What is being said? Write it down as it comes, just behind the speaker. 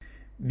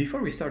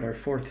Before we start our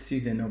fourth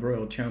season of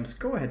Royal Chumps,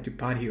 go ahead to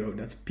Podhero,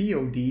 that's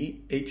podhero.com,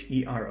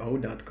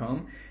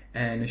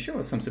 and show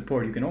us some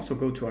support. You can also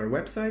go to our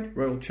website,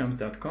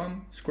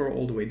 royalchumps.com, scroll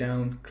all the way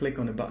down, click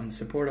on the button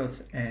Support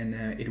Us, and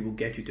it will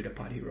get you to the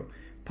Podhero.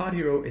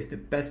 Podhero is the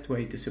best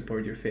way to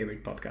support your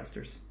favorite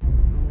podcasters.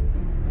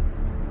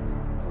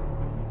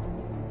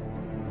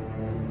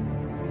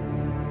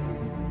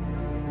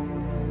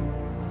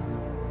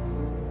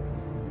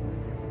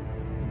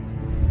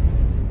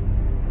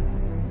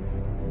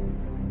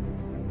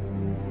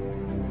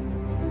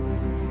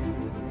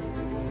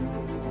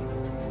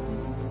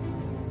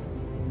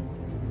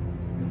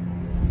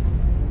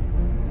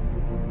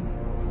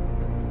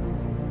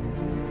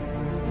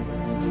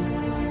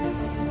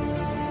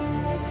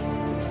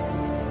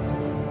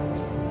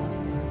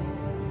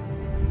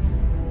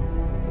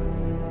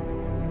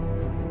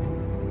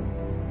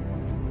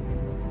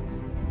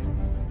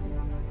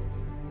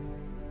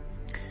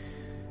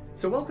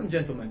 So welcome,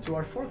 gentlemen, to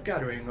our fourth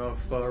gathering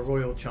of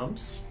Royal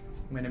Chumps.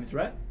 My name is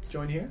Red,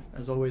 joined here,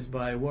 as always,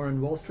 by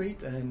Warren Wall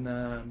Street and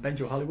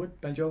Benjo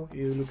Hollywood. Benjo,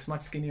 you look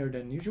much skinnier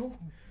than usual.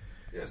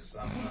 Yes,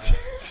 I'm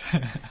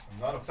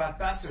not a fat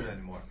bastard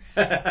anymore.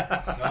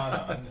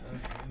 No.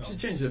 You should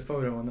change the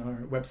photo on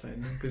our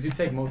website, because you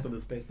take most of the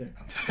space there.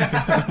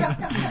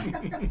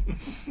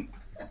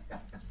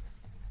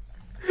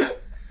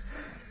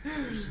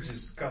 You should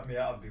just cut me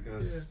out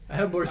because I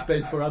have more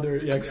space for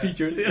other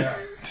features. Yeah.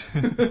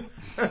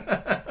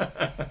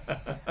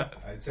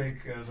 I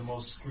take the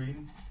most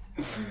screen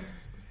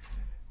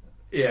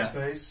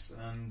space,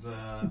 and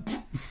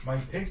my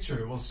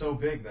picture was so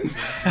big that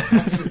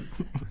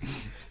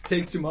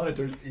takes 2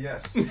 monitors.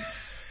 Yes,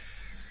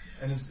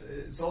 and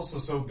it's also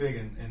so big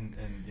in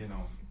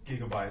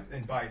gigabyte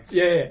in bytes.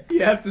 Yeah,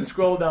 you have to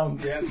scroll down.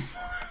 Yes,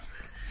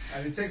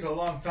 and it takes a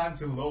long time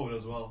to load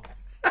as well.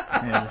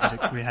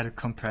 Yeah, we had to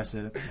compress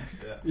it.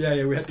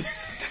 Yeah, we had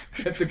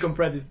to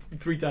compress it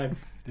 3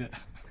 times. Yeah.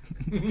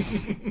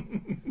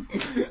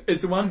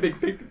 It's one big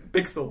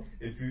pixel.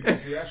 If you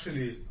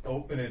actually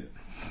open it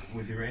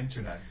with your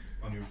internet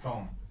on your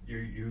phone,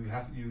 you're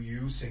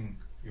using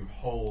your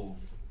whole,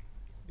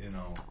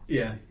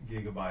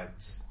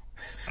 gigabyte.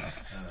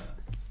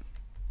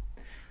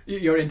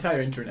 Your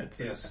entire internet.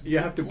 So yes. You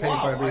have to pay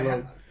for every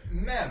load.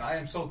 Man, I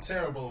am so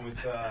terrible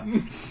with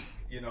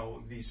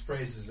these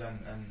phrases and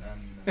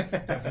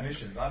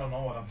definitions. I don't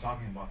know what I'm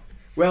talking about.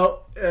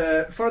 Well,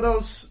 for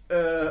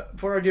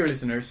our dear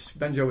listeners,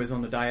 Benjo is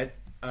on the diet.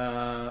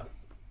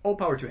 All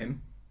power to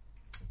him.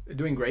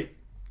 Doing great.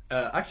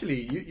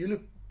 Actually, you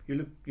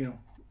look,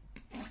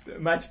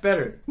 much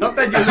better. Not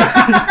that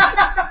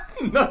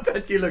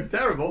you look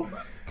terrible.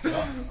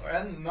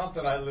 And not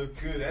that I look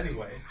good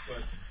anyway,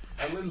 but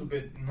a little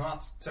bit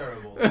not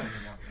terrible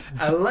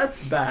anymore.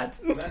 Less bad.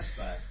 Less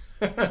bad.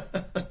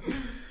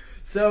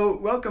 So,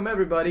 welcome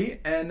everybody,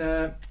 and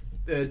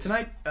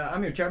tonight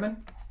I'm your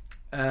chairman.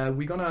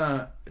 We're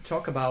gonna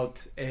talk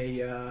about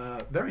a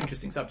very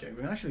interesting subject.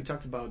 We're gonna actually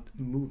talk about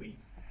a movie,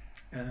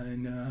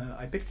 and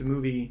I picked a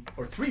movie,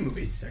 or 3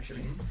 movies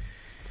actually.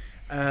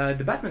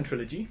 The Batman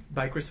trilogy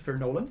by Christopher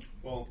Nolan.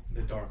 Well,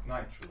 the Dark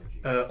Knight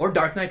trilogy. Or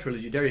Dark Knight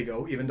trilogy, there you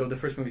go, even though the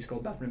first movie is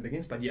called Batman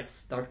Begins, but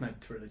yes, Dark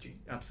Knight trilogy,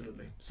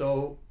 absolutely.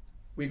 So,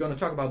 we're gonna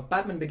talk about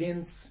Batman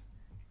Begins,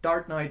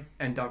 Dark Knight,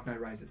 and Dark Knight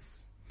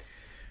Rises.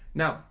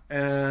 Now,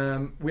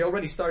 we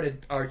already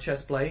started our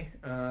chess play,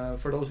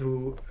 for those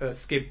who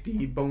skipped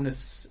the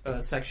bonus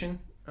section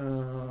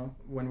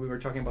when we were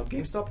talking about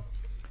GameStop.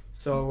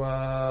 So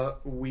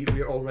we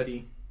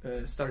already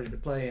started the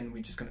play, and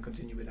we're just going to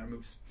continue with our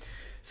moves.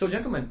 So,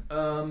 gentlemen,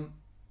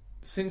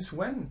 since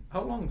when?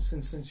 How long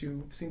since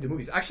you've seen the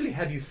movies? Actually,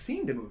 have you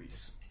seen the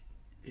movies?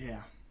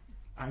 Yeah,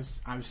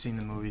 I've seen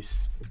the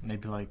movies.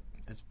 Maybe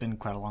it's been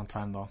quite a long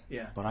time though.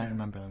 Yeah, but I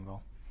remember them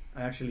well.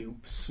 I actually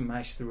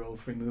smashed through all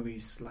 3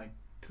 movies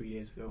 3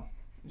 days ago.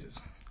 Just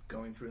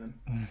going through them.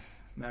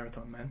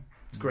 Marathon, man.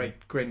 It's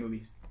great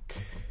movies.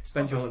 It's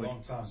not a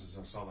long time since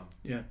I saw them.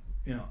 Yeah.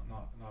 Not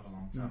a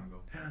long time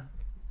ago.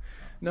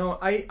 No,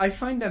 I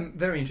find them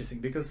very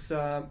interesting because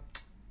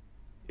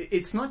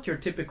it's not your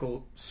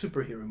typical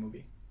superhero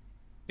movie.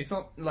 It's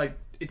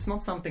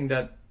not something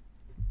that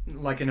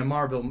like in a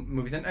Marvel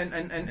movies,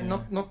 and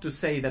not to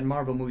say that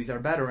Marvel movies are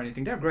bad or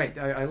anything. They're great.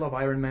 I love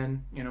Iron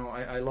Man.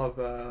 I love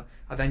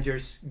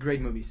Avengers. Great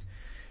movies.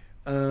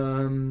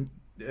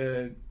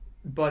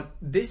 But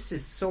this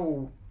is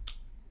so,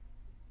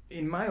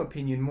 in my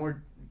opinion,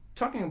 more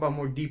talking about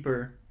more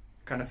deeper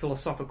kind of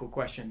philosophical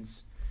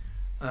questions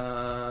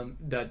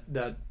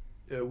that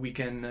we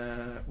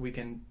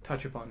can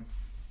touch upon.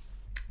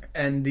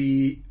 And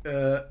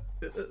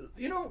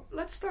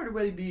let's start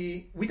with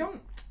we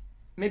don't.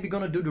 Maybe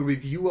gonna do the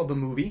review of a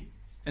movie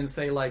and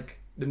say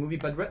the movie,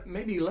 but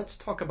maybe let's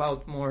talk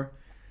about more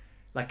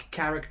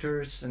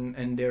characters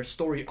and their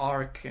story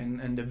arc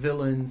and the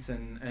villains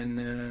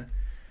and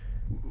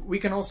we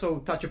can also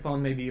touch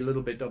upon maybe a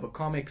little bit of a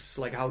comics,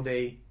 how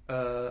they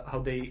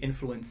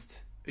influenced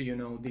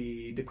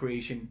the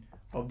creation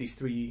of these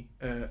 3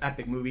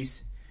 epic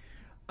movies.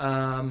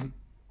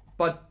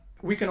 But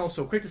we can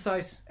also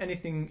criticize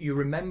anything you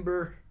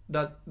remember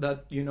that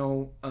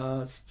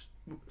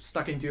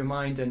stuck into your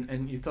mind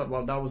and you thought,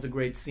 well, that was a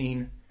great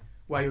scene.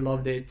 Why you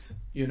loved it?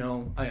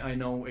 I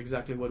know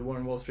exactly what War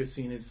on Wall Street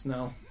scene is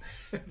now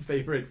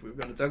favorite. We're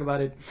going to talk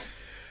about it.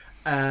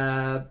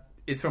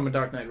 It's from A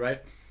Dark Knight,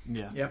 right?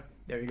 Yeah. Yep.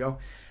 There you go.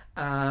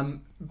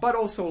 But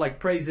also like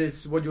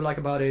praises, what you like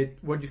about it,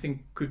 what you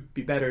think could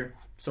be better,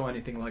 so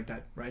anything like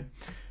that, right?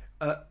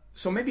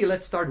 So maybe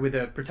let's start with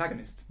a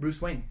protagonist,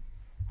 Bruce Wayne.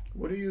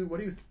 What do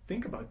you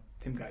think about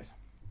him, guys?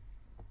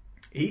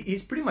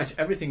 He's pretty much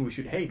everything we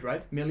should hate,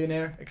 right?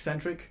 Millionaire,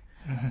 eccentric,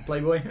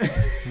 playboy.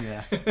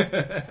 Yeah.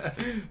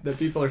 That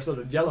people are sort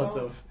of jealous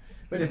of.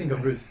 What do you think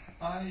of Bruce?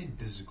 I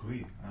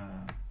disagree.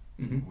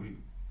 Mhm. We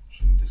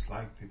shouldn't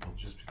dislike people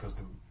just because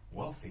they're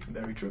wealthy.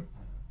 Very true.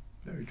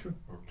 Very true.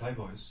 Or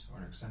playboys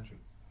or eccentric.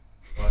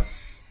 But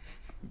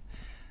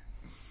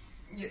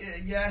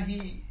yeah,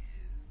 he.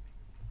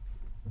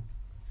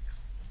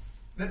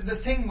 The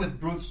thing with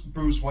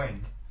Bruce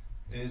Wayne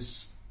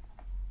is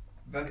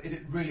that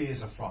it really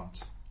is a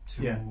front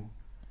to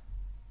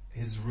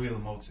his real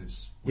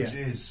motives, which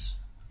is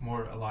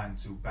more aligned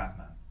to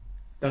Batman.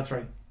 That's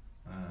right.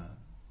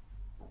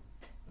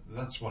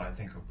 That's what I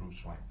think of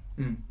Bruce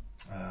Wayne.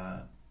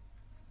 Mm.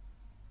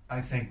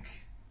 I think,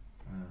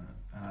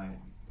 and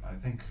I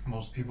think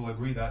most people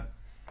agree that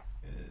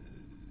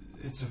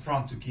it's a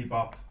front to keep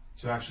up,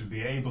 to actually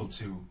be able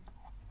to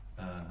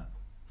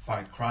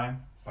fight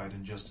crime, fight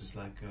injustice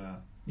like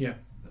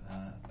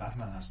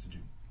Batman has to do.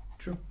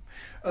 True.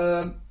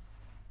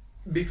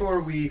 Before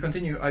we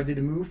continue, I did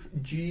a move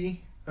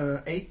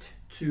G8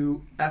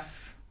 to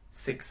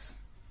F6.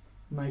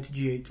 Knight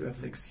G8 to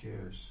F6. Who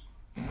cares?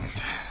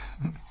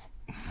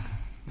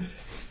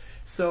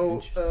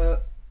 So,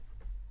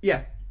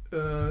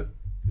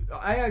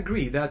 I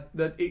agree that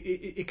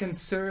it can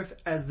serve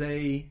as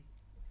a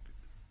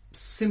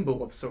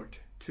symbol of sort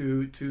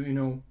to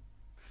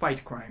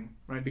fight crime,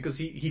 right? Because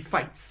he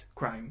fights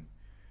crime.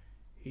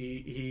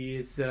 He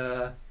is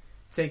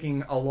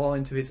taking a law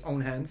into his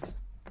own hands,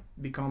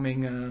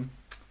 becoming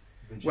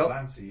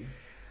vigilante.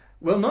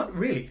 Well, not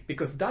really,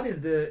 because that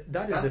is the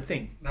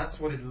thing. That's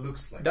what it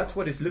looks like. That's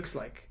what it looks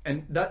like,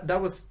 and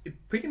that was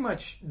pretty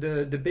much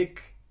the big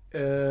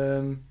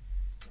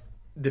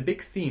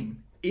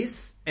theme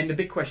is, and the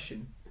big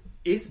question: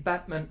 is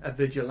Batman a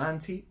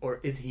vigilante or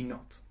is he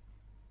not?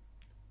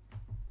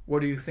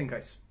 What do you think,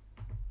 guys?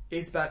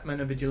 Is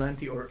Batman a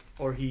vigilante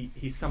or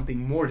he's something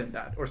more than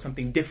that, or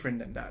something different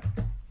than that?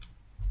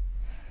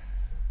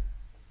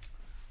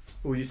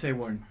 What do you say,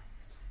 Warren?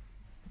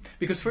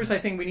 Because first I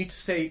think we need to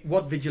say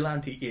what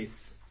vigilante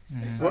is.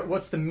 Mm-hmm.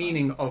 What's the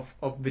meaning of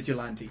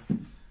vigilante? Do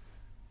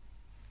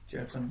you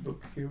have some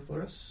book here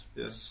for us?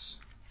 Yes.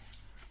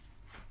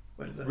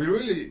 What is that? We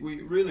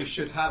really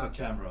should have a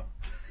camera.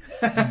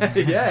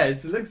 Yeah,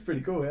 it looks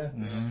pretty cool, yeah.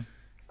 Mm-hmm.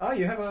 Oh,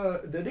 you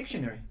have the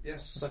dictionary.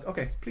 Yes. But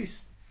okay,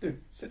 please,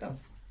 dude, sit down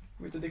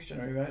with the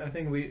dictionary. I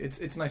think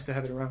it's nice to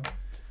have it around.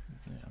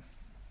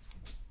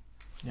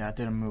 Yeah, I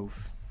did a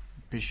move.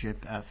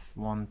 Bishop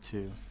F1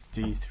 to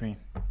D3.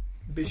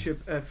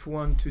 Bishop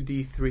F1 to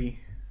D3.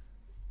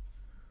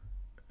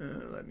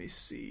 Let me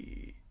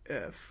see.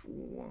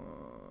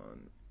 F1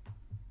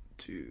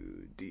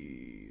 to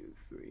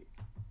D3.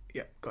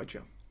 Yeah,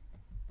 gotcha.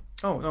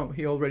 Oh, no,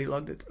 he already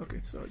logged it.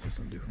 Okay, so I'll just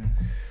undo.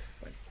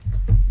 Fine.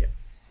 Yeah.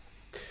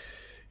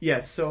 Yeah,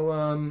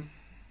 so,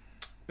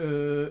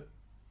 do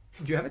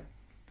you have it?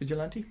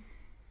 Vigilante?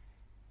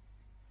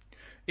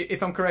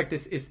 If I'm correct,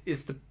 this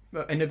is the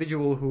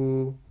individual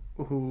who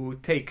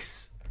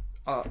takes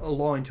a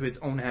law into his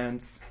own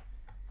hands.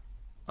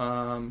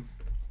 And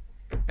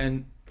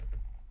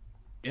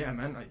yeah,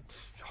 man,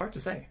 it's hard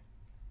to say.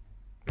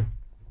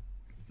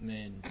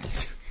 Man,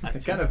 I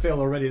kind of feel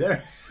already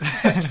there,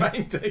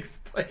 trying to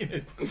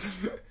explain it.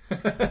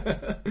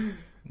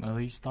 well,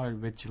 he started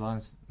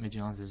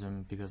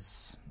vigilantism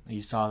because he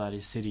saw that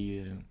his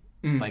city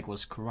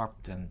was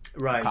corrupt and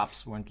Right. the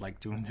cops weren't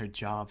doing their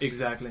jobs.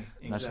 Exactly.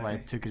 That's why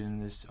he took it in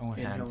his own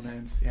in hands. his own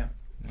hands.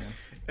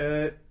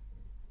 Yeah.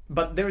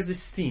 But there is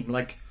this theme,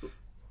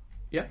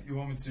 You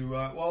want me to?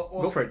 Well,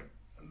 go for it.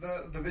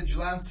 The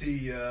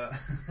vigilante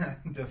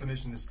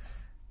definition is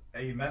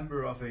a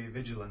member of a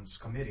vigilance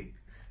committee.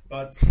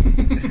 But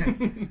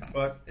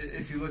but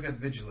if you look at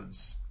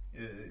vigilance,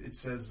 it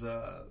says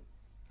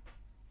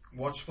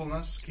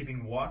watchfulness,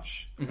 keeping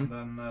watch, and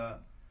then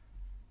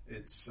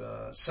it's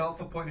a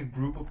self-appointed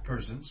group of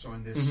persons. So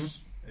in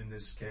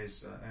this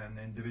case, an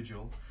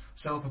individual,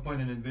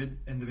 self-appointed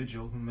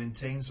individual who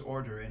maintains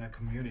order in a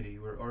community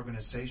where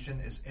organization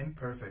is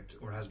imperfect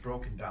or has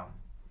broken down.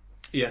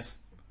 Yes.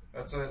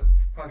 That's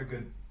quite a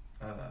good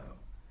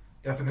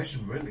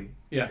definition, really.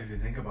 Yeah. If you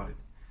think about it.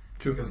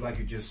 True. Because, like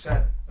you just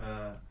said,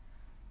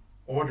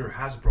 order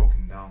has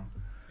broken down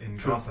in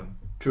True. Gotham.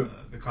 True.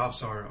 The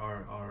cops are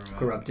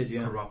Corrupted,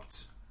 yeah.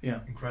 Corrupt. Yeah.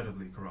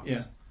 Incredibly corrupt.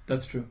 Yeah,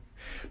 that's true.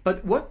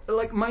 But what,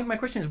 my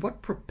question is,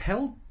 what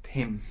propelled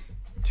him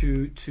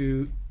to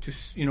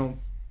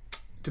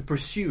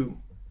pursue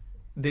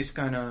this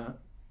kind of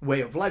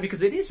way of life,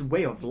 because it is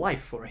way of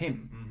life for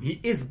him. He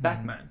is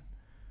Batman,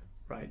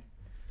 right?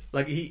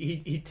 Like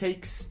he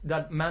takes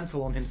that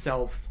mantle on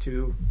himself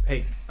to,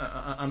 hey,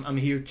 I'm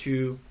here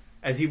to,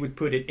 as he would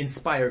put it,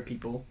 inspire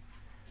people,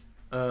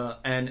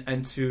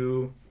 and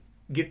to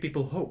give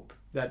people hope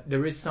that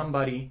there is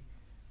somebody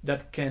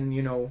that can,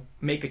 you know,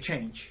 make a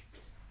change,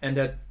 and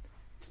that,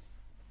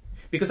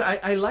 because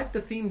I like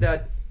the theme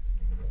that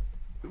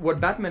what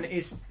Batman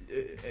is,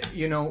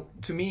 you know,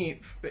 to me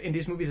in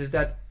these movies is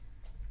that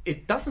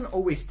it doesn't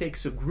always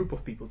take a group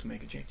of people to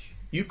make a change.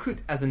 You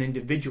could, as an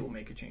individual,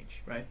 make a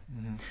change, right?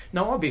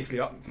 Now, obviously,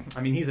 I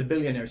mean, he's a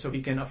billionaire, so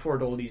he can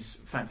afford all these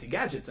fancy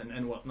gadgets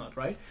and whatnot,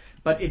 right?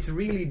 But it's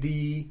really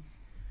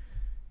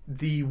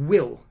the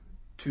will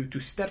to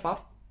step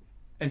up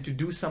and to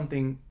do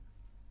something,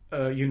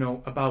 you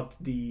know, about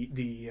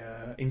the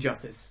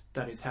injustice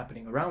that is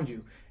happening around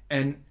you,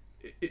 and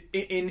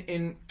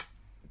in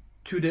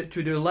to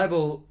the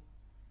level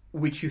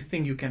which you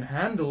think you can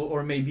handle,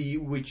 or maybe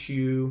which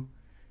you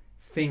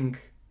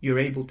think you're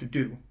able to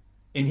do.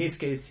 In his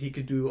case, he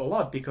could do a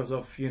lot because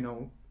of, you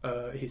know,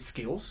 his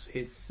skills,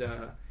 his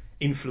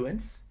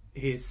influence,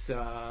 his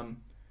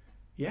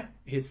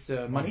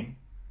money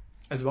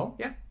as well.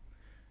 Yeah.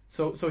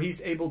 So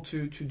he's able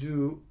to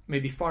do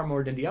maybe far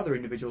more than the other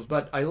individuals.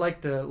 But I like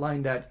the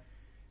line that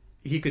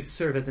he could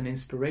serve as an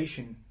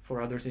inspiration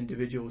for others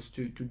individuals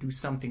to do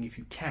something if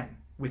you can,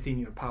 within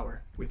your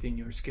power, within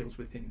your skills,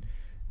 within,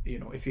 you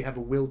know, if you have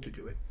a will to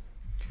do it.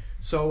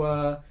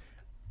 So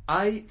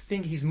I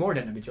think he's more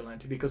than a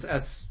vigilante, because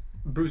as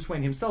Bruce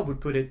Wayne himself would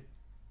put it,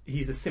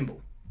 he's a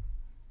symbol.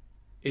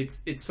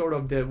 It's sort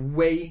of the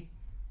way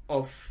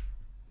of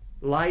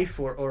life,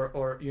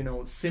 or you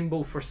know,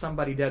 symbol for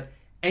somebody that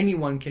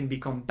anyone can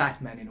become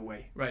Batman in a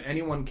way, right?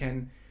 Anyone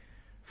can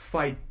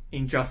fight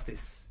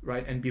injustice,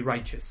 right, and be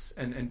righteous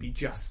and be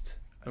just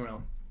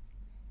around,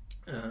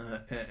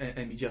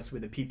 and be just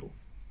with the people.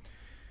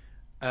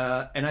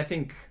 And I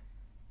think,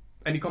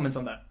 any comments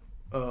on that?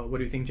 What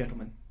do you think,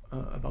 gentlemen,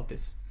 about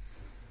this?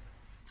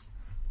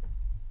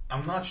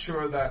 I'm not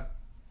sure that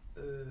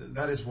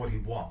that is what he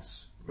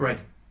wants. Right.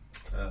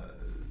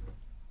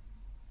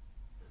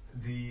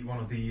 One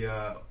of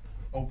the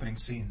opening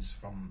scenes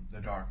from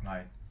The Dark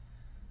Knight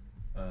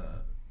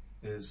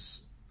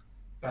is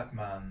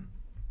Batman.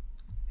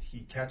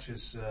 He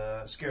catches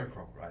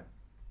Scarecrow, right?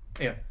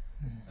 Yeah.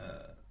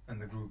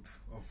 And the group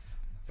of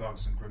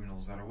thugs and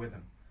criminals that are with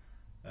him.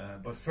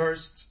 But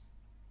first,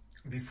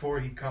 before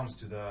he comes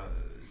to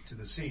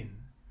the scene,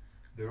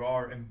 there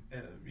are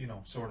you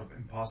know, sort of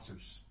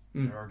imposters.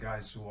 There are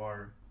guys who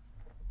are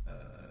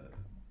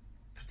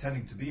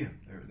pretending to be him.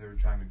 They're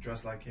trying to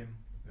dress like him.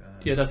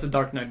 Yeah, that's the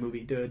Dark Knight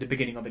movie, the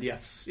beginning of it.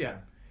 Yes. Yeah.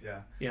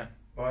 Yeah.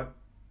 But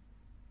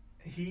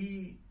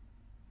he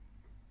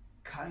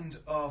kind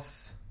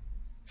of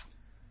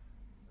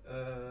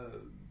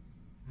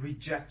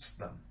rejects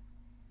them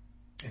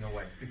in a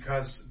way,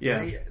 because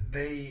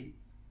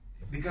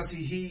because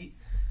he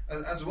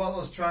as well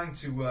as trying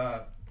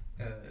to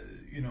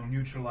you know,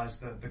 neutralize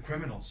the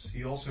criminals,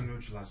 he also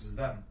neutralizes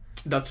them.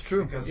 That's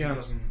true. Because he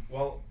doesn't,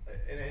 well,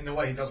 in a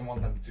way, he doesn't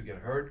want them to get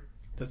hurt.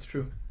 That's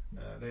true.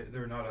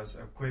 They're not as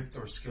equipped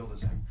or skilled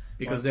as him.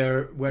 Because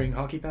they're wearing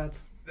hockey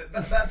pads?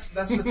 That's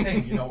the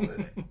thing, you know.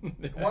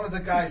 One of the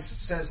guys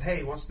says,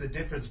 hey, what's the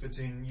difference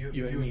between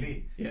you and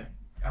me? Yeah.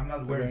 I'm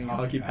not wearing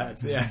hockey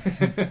pads. Yeah,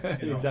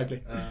 you know?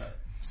 exactly.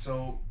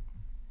 So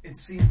it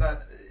seems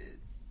that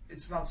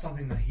it's not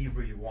something that he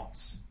really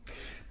wants.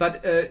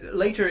 But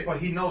later... But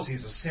he knows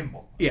he's a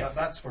symbol. Yes.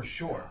 That's for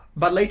sure.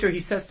 But later he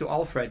says to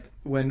Alfred,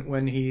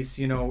 when he's,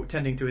 you know,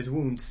 tending to his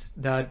wounds,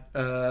 that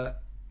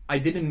I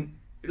didn't...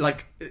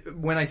 Like,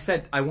 when I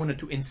said I wanted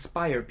to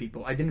inspire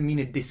people, I didn't mean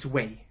it this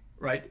way,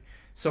 right?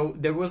 So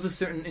there was a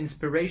certain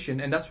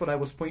inspiration, and that's what I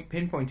was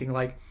pinpointing,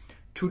 like,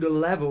 to the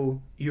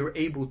level you're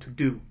able to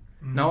do.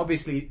 Now,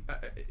 obviously,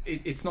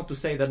 it's not to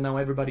say that now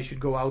everybody should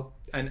go out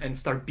and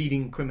start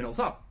beating criminals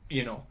up,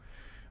 you know.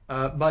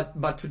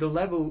 But to the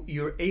level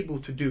you're able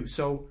to do.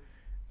 So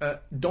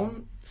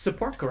don't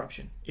support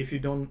corruption if you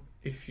don't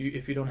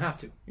have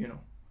to, you know,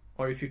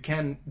 or if you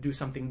can do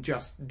something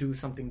just, do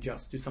something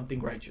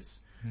righteous,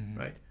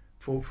 right?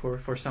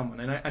 For someone.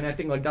 And I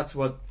think like that's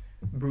what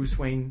Bruce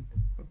Wayne,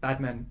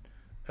 Batman,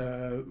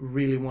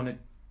 really wanted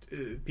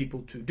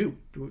people to do.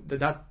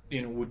 That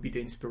you know would be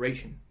the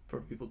inspiration for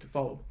people to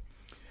follow.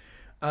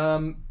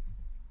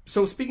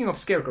 So speaking of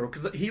Scarecrow,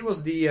 because he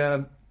was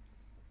the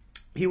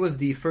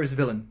first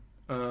villain.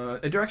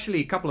 There are actually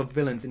a couple of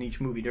villains in each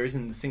movie. There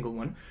isn't a single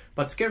one,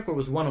 but Scarecrow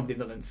was one of the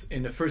villains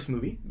in the first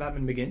movie,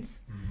 Batman Begins.